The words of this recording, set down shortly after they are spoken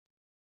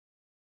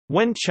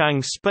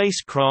Wenchang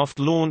Spacecraft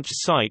Launch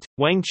Site,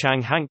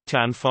 Wenchang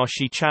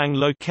Hangtianfashichang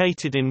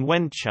located in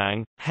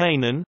Wenchang,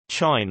 Hainan,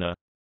 China.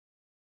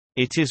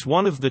 It is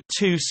one of the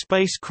two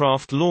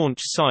spacecraft launch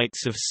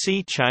sites of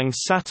Xichang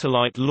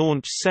Satellite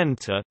Launch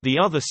Center. The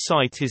other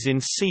site is in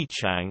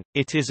Xichang.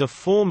 It is a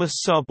former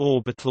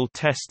suborbital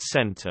test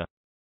center.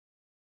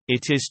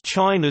 It is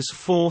China's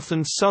fourth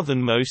and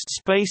southernmost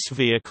space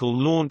vehicle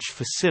launch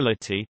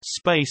facility,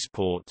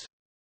 spaceport.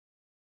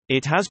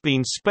 It has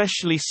been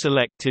specially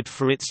selected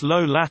for its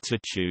low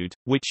latitude,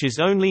 which is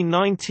only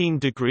 19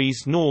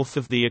 degrees north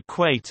of the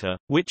equator,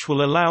 which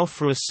will allow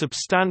for a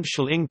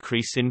substantial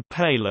increase in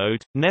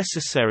payload,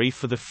 necessary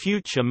for the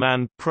future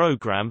manned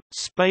program,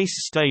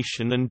 space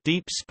station and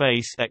deep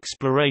space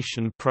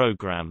exploration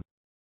program.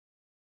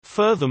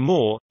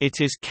 Furthermore,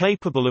 it is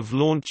capable of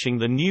launching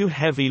the new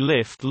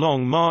heavy-lift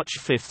Long March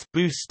 5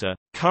 booster,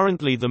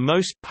 currently the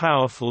most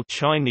powerful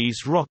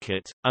Chinese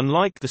rocket.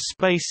 Unlike the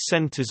space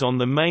centers on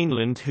the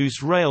mainland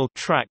whose rail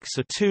tracks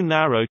are too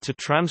narrow to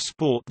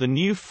transport the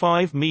new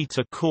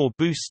 5-meter core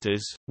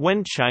boosters,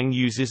 Wenchang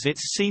uses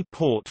its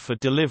seaport for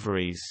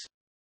deliveries.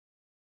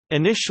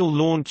 Initial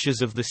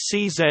launches of the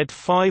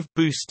CZ-5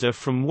 booster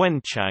from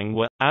Wenchang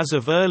were, as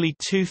of early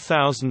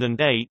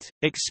 2008,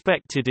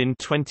 expected in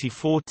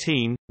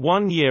 2014,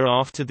 1 year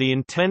after the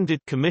intended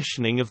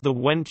commissioning of the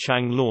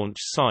Wenchang launch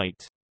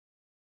site.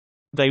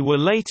 They were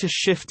later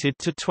shifted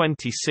to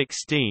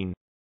 2016.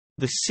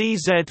 The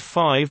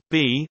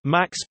CZ-5B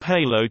max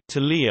payload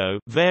to LEO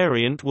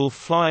variant will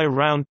fly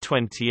around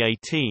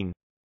 2018.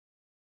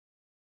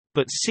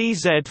 But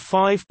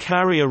CZ-5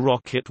 carrier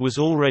rocket was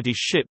already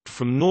shipped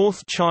from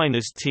North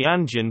China's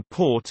Tianjin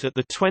port at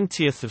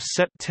 20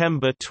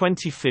 September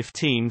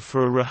 2015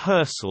 for a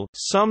rehearsal,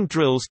 some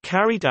drills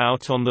carried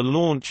out on the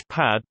launch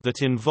pad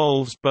that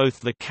involves both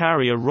the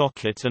carrier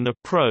rocket and a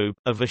probe,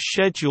 of a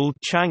scheduled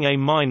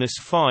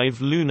Chang'e-5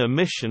 lunar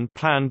mission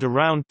planned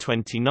around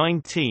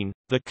 2019.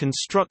 The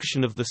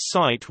construction of the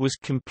site was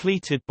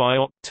completed by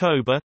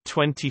October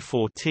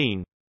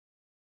 2014.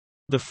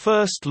 The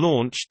first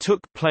launch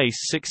took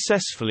place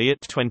successfully at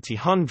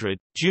 2000,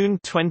 June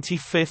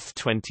 25,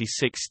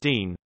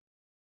 2016.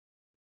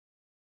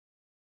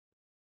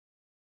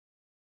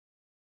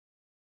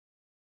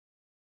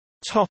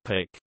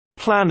 Topic: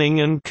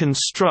 Planning and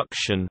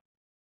construction.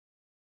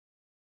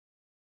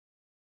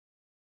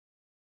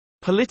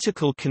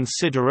 Political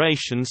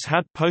considerations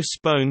had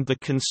postponed the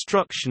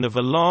construction of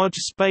a large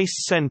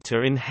space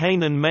center in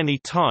Hainan many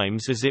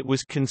times as it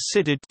was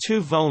considered too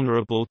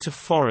vulnerable to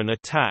foreign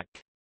attack.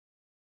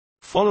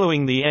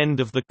 Following the end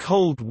of the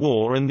Cold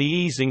War and the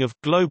easing of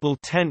global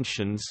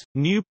tensions,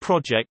 new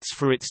projects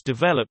for its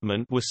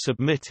development were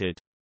submitted.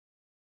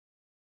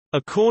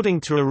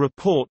 According to a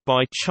report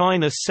by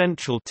China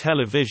Central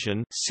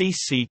Television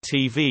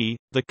 (CCTV),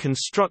 the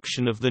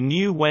construction of the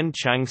new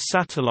Wenchang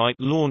Satellite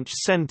Launch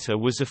Center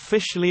was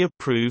officially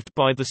approved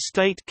by the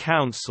State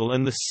Council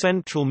and the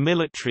Central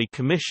Military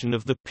Commission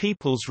of the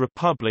People's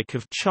Republic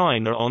of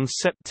China on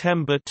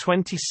September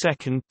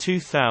 22,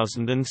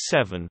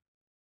 2007.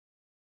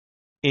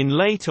 In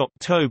late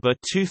October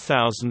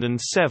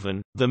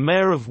 2007, the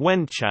mayor of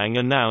Wenchang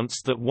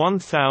announced that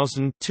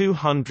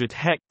 1,200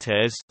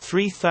 hectares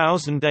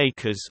 (3,000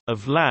 acres)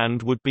 of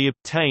land would be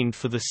obtained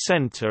for the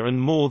center and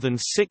more than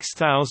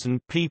 6,000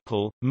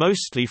 people,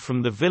 mostly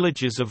from the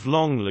villages of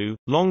Longlu,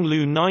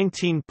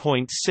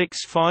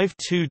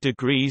 19.652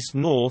 degrees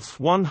north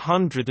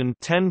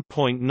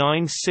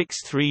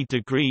 110.963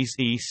 degrees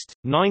east,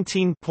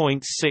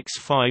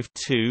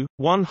 19.652,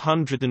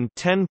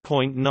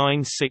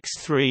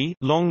 110.963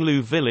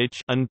 Longlu Village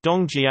and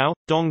Dongjiao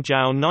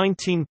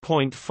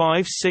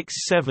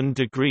 19.567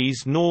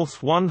 degrees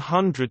north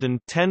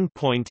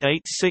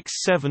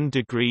 110.867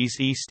 degrees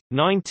east,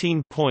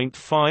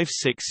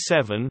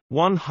 19.567,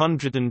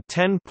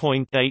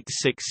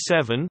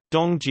 110.867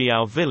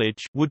 Dongjiao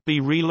Village would be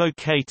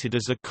relocated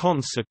as a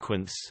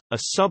consequence. A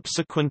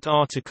subsequent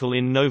article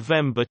in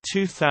November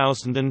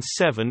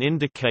 2007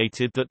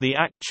 indicated that the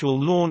actual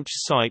launch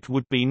site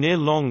would be near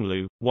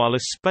Longlu, while a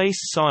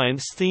space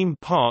science theme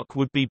park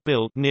would be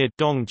built near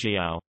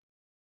Dongjiao.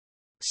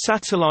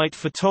 Satellite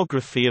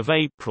photography of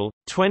April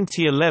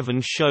 2011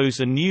 shows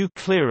a new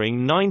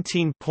clearing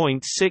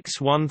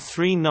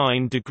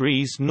 19.6139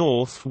 degrees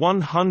north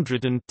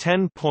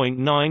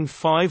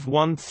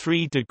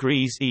 110.9513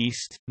 degrees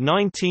east,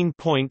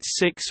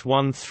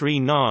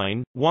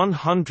 19.6139,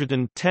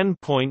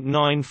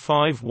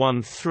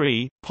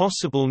 110.9513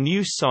 possible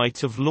new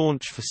site of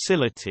launch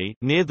facility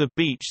near the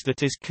beach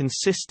that is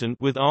consistent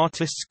with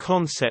artists'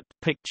 concept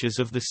pictures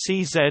of the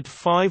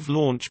CZ-5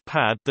 launch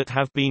pad that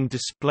have been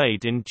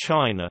displayed in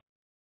China.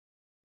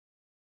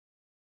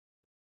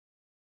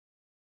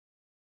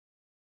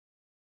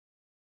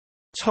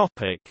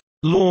 Topic: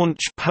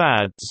 Launch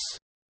pads.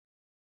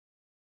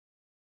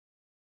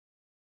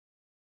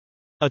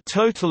 A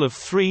total of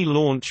 3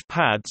 launch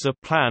pads are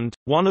planned.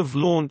 One of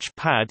launch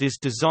pad is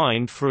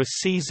designed for a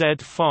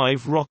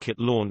CZ-5 rocket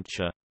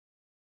launcher.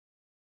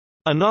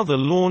 Another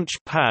launch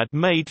pad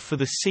made for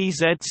the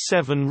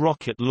CZ-7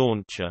 rocket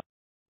launcher.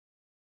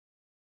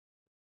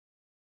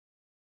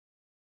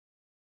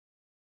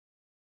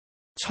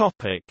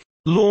 Topic: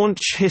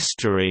 Launch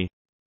history.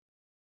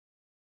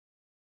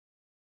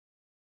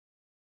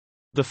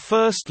 The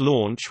first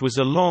launch was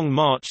a Long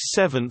March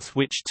 7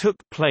 which took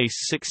place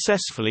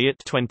successfully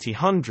at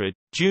 2000,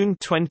 June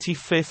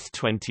 25,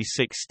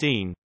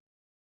 2016.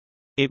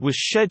 It was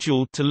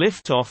scheduled to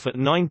lift off at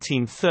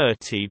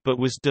 1930 but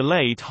was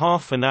delayed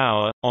half an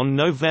hour. On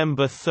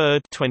November 3,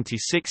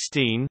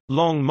 2016,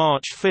 Long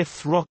March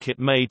 5 rocket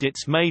made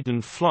its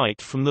maiden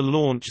flight from the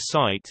launch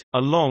site. A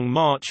Long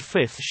March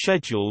 5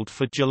 scheduled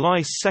for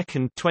July 2,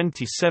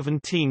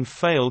 2017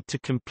 failed to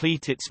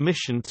complete its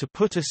mission to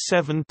put a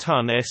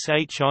 7-ton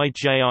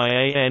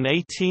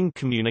SHIJIAN-18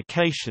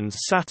 communications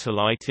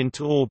satellite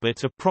into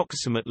orbit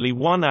approximately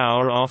 1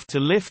 hour after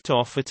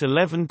liftoff at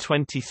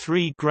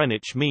 11:23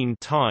 Greenwich Mean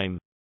Time.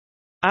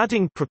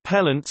 Adding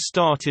propellant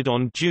started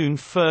on June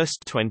 1,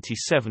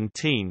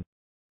 2017.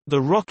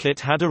 The rocket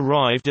had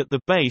arrived at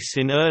the base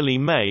in early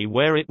May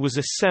where it was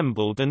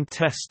assembled and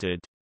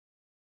tested.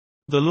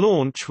 The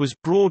launch was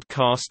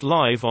broadcast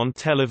live on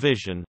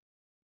television.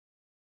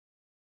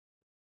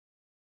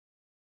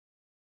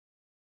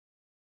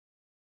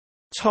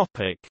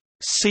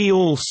 See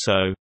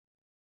also: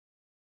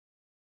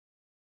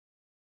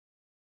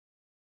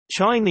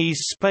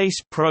 Chinese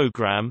space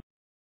program,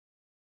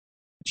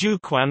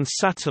 Jiuquan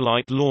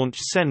Satellite Launch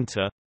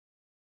Center,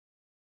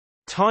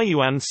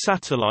 Taiyuan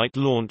Satellite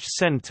Launch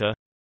Center,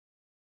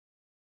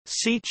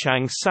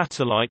 Xichang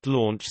Satellite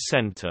Launch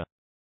Center.